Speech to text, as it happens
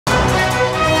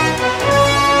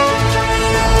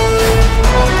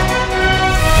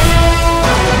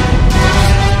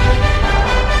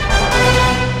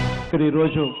ఇక్కడ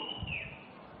ఈరోజు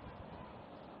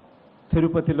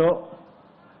తిరుపతిలో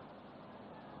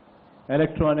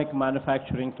ఎలక్ట్రానిక్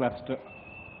మ్యానుఫ్యాక్చరింగ్ క్లస్టర్,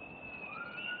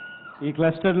 ఈ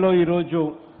క్లస్టర్లో ఈరోజు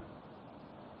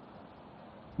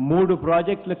 3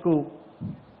 ప్రాజెక్టులకు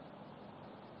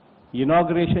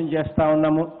ఇనాగ్రేషన్ చేస్తా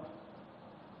ఉన్నాము.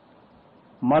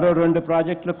 మరో 2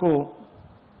 ప్రాజెక్టులకు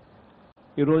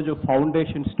ఈరోజు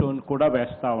ఫౌండేషన్ స్టోన్ కూడా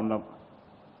వేస్తా ఉన్నాం.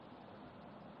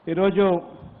 ఈరోజు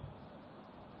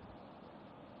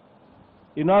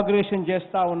ఇనాగ్రేషన్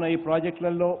చేస్తా ఉన్న ఈ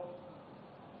ప్రాజెక్టులలో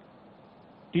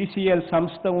టీసీఎల్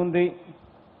సంస్థ ఉంది.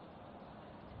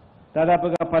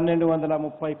 దాదాపుగా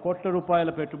 1230 కోట్ల రూపాయల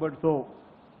పెట్టుబడితో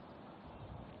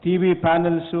TV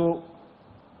panels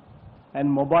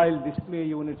and mobile display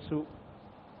units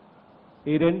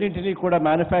ఈ రెండింటినీ కూడా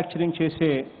మ్యానుఫ్యాక్చరింగ్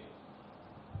చేసే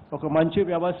ఒక మంచి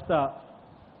వ్యవస్థ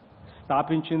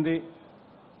స్థాపించింది.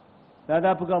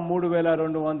 దాదాపుగా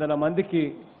 3200 మందికి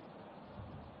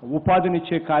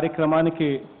ఉపాధినిచ్చే కార్యక్రమానికి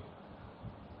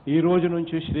ఈ రోజు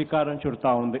నుంచి శ్రీకారం చుడతా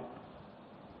ఉంది.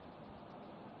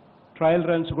 ట్రయల్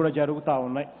రన్స్ కూడా జరుగుతూ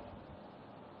ఉన్నాయి.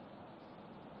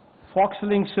 ఫాక్స్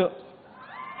లింక్స్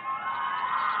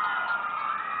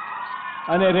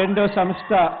అనే రెండో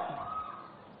సంస్థ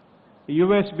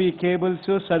యుఎస్బి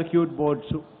కేబుల్స్, సర్క్యూట్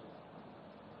బోర్డ్స్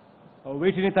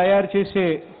వీటిని తయారు చేసే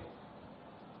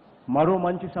మరో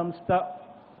మంచి సంస్థ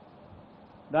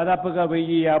దాదాపుగా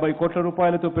 1050 కోట్ల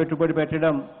రూపాయలతో పెట్టుబడి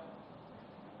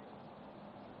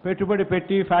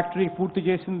పెట్టి ఫ్యాక్టరీ పూర్తి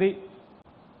చేసింది.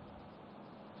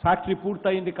 ఫ్యాక్టరీ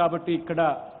పూర్తయింది కాబట్టి ఇక్కడ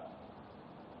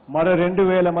మరో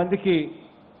 2000 మందికి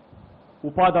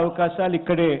ఉపాధి అవకాశాలు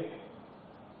ఇక్కడే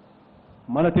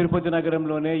మన తిరుపతి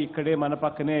నగరంలోనే ఇక్కడే మన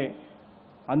పక్కనే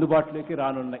అందుబాటులోకి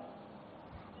రానున్నాయి.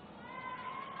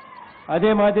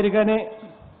 అదే మాదిరిగానే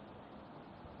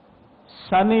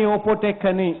సన్నీ ఓపోటెక్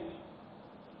అని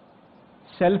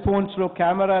సెల్ ఫోన్స్లో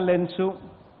కెమెరా లెన్స్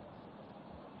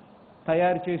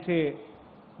తయారు చేసే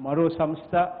మరో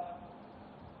సంస్థ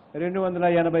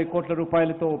 280 కోట్ల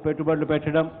రూపాయలతో పెట్టుబడులు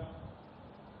పెట్టడం,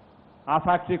 ఆ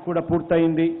ఫ్యాక్టరీ కూడా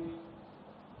పూర్తయింది.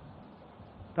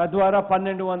 తద్వారా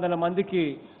 1200 మందికి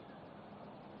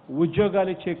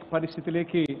ఉద్యోగాలు ఇచ్చే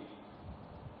పరిస్థితిలోకి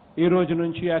ఈ రోజు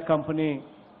నుంచి ఆ కంపెనీ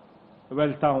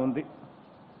వెళ్తా ఉంది.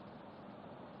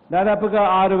 దాదాపుగా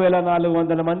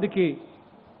 6400 మందికి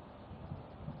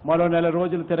మరో నెల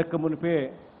రోజులు తిరక్క మునిపే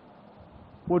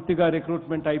పూర్తిగా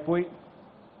రిక్రూట్మెంట్ అయిపోయి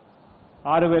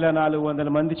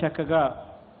 6400 మంది చక్కగా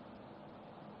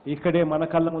ఇక్కడే మన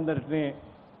కళ్ళ ముందరనే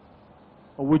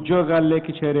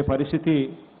ఉద్యోగాల్లోకి చేరే పరిస్థితి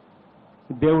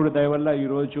దేవుడి దయ వల్ల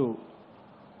ఈరోజు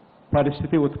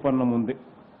పరిస్థితి ఉత్పన్నముంది.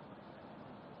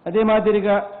 అదే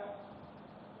మాదిరిగా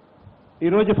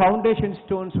ఈరోజు ఫౌండేషన్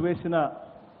స్టోన్స్ వేసిన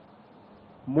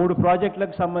 3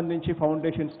 ప్రాజెక్టులకు సంబంధించి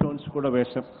ఫౌండేషన్ స్టోన్స్ కూడా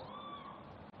వేశాం.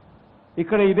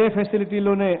 ఇక్కడ ఇదే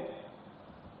ఫెసిలిటీలోనే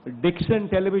డిక్సన్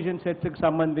టెలివిజన్ సెట్స్కి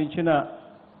సంబంధించిన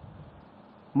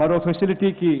మరో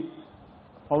ఫెసిలిటీకి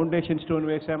ఫౌండేషన్ స్టోన్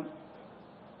వేశాం.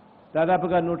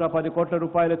 దాదాపుగా 110 కోట్ల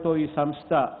రూపాయలతో ఈ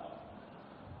సంస్థ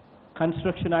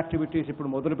కన్స్ట్రక్షన్ యాక్టివిటీస్ ఇప్పుడు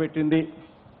మొదలుపెట్టింది.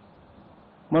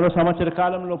 మరో సంవత్సర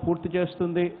కాలంలో పూర్తి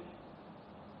చేస్తుంది.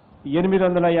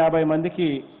 850 మందికి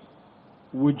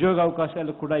ఉద్యోగ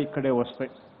అవకాశాలు కూడా ఇక్కడే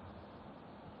వస్తాయి.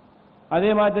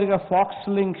 అదే మాదిరిగా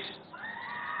ఫాక్స్ లింక్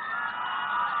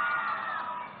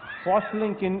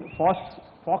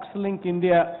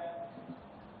ఇండియా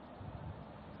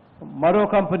మరో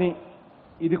కంపెనీ,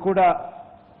 ఇది కూడా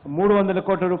 300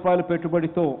 కోట్ల రూపాయల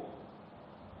పెట్టుబడితో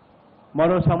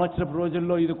మరో సంవత్సరపు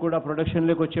రోజుల్లో ఇది కూడా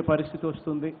ప్రొడక్షన్లోకి వచ్చే పరిస్థితి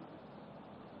వస్తుంది.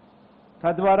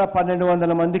 తద్వారా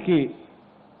 1200 మందికి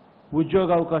ఉద్యోగ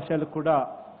అవకాశాలు కూడా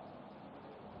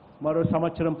మరో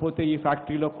సంవత్సరం పోతే ఈ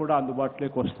ఫ్యాక్టరీలో కూడా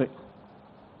అందుబాటులోకి వస్తాయి.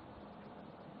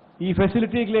 ఈ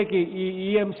ఫెసిలిటీకి ఈ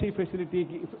ఈఎంసీ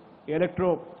ఫెసిలిటీకి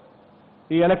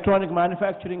ఈ ఎలక్ట్రానిక్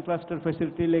మ్యానుఫ్యాక్చరింగ్ క్లస్టర్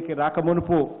ఫెసిలిటీలోకి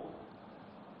రాకమునుపు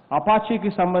అపాచీకి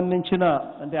సంబంధించిన,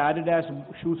 అంటే ఆడిడాస్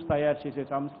షూస్ తయారు చేసే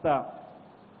సంస్థ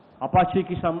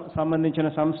అపాచీకి సంబంధించిన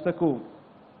సంస్థకు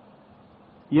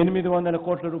 800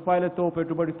 కోట్ల రూపాయలతో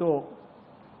పెట్టుబడితో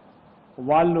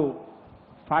వాళ్ళు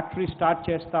ఫ్యాక్టరీ స్టార్ట్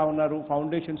చేస్తూ ఉన్నారు.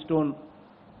 ఫౌండేషన్ స్టోన్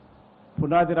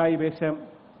పునాది రాయి వేశాం.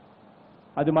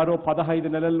 అది మరో 15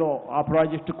 నెలల్లో ఆ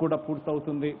ప్రాజెక్టు కూడా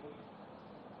పూర్తవుతుంది.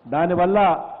 దానివల్ల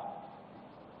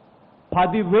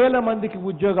 10,000 మందికి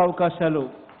ఉద్యోగ అవకాశాలు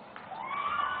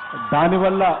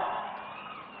దానివల్ల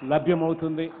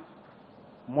లభ్యమవుతుంది.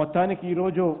 మొత్తానికి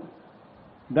ఈరోజు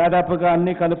దాదాపుగా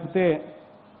అన్నీ కలిపితే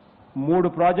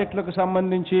 3 ప్రాజెక్టులకు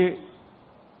సంబంధించి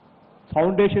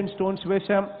ఫౌండేషన్ స్టోన్స్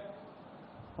వేశాం.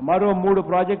 మరో 3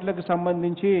 ప్రాజెక్టులకు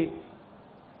సంబంధించి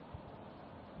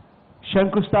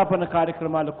శంకుస్థాపన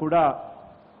కార్యక్రమాలు కూడా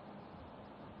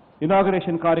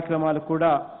ఇనాగరేషన్ కార్యక్రమాలు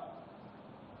కూడా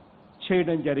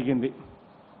చేయడం జరిగింది.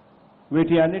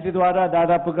 వీటి అన్నిటి ద్వారా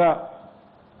దాదాపుగా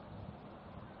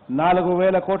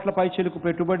 4,000 కోట్ల పైచిలుకు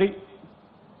పెట్టుబడి,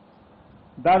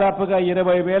 దాదాపుగా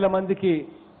 20,000 మందికి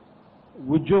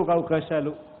ఉద్యోగ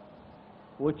అవకాశాలు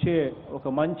వచ్చే ఒక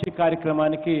మంచి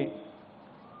కార్యక్రమానికి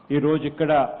ఈరోజు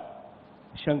ఇక్కడ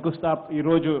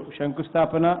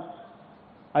శంకుస్థాపన,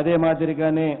 అదే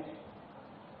మాదిరిగానే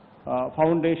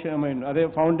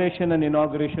ఫౌండేషన్ అండ్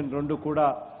ఇనాగరేషన్ రెండు కూడా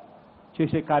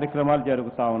చేసే కార్యక్రమాలు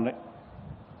జరుగుతూ ఉన్నాయి.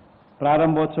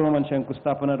 ప్రారంభోత్సవం అండ్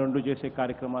శంకుస్థాపన రెండు చేసే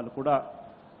కార్యక్రమాలు కూడా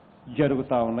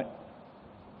జరుగుతూ ఉన్నాయి.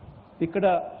 ఇక్కడ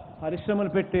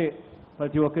పరిశ్రమలు పెట్టే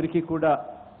ప్రతి ఒక్కరికి కూడా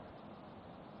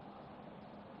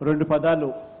 2 పదాలు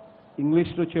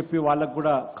ఇంగ్లీష్లో చెప్పి వాళ్ళకు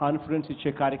కూడా కాన్ఫిడెన్స్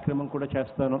ఇచ్చే కార్యక్రమం కూడా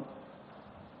చేస్తాను.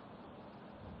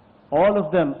 All of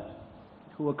them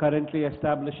who are currently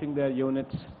establishing their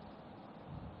units,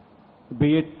 be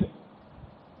it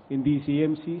in these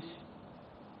EMCs,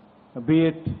 be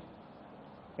it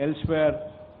elsewhere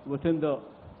within the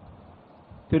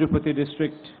Tirupati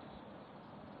district,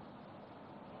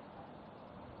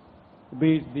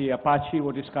 be it the Apache,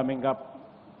 what is coming up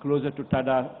closer to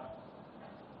Tada.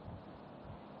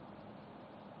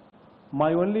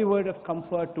 My only word of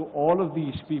comfort to all of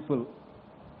these people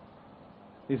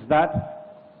is that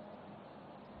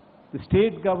the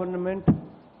state government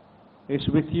is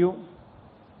with you,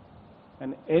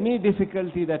 and any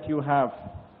difficulty that you have,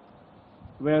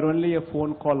 we are only a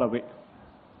phone call away.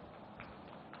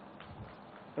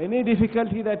 Any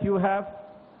difficulty that you have,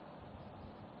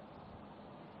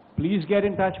 please get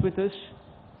in touch with us,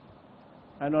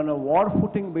 and on a war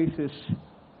footing basis,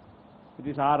 it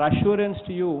is our assurance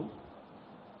to you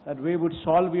that we would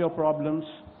solve your problems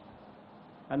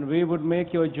and we would make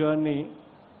your journey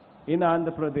in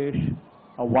Andhra Pradesh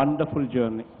a wonderful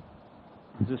journey.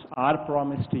 This is our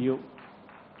promise to you.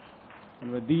 And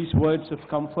with these words of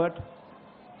comfort,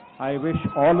 I wish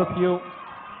all of you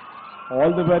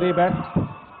all the very best.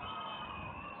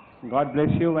 God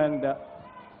bless you, and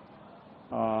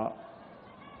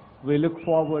we look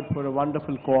forward for a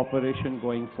wonderful cooperation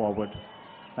going forward.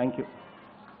 Thank you.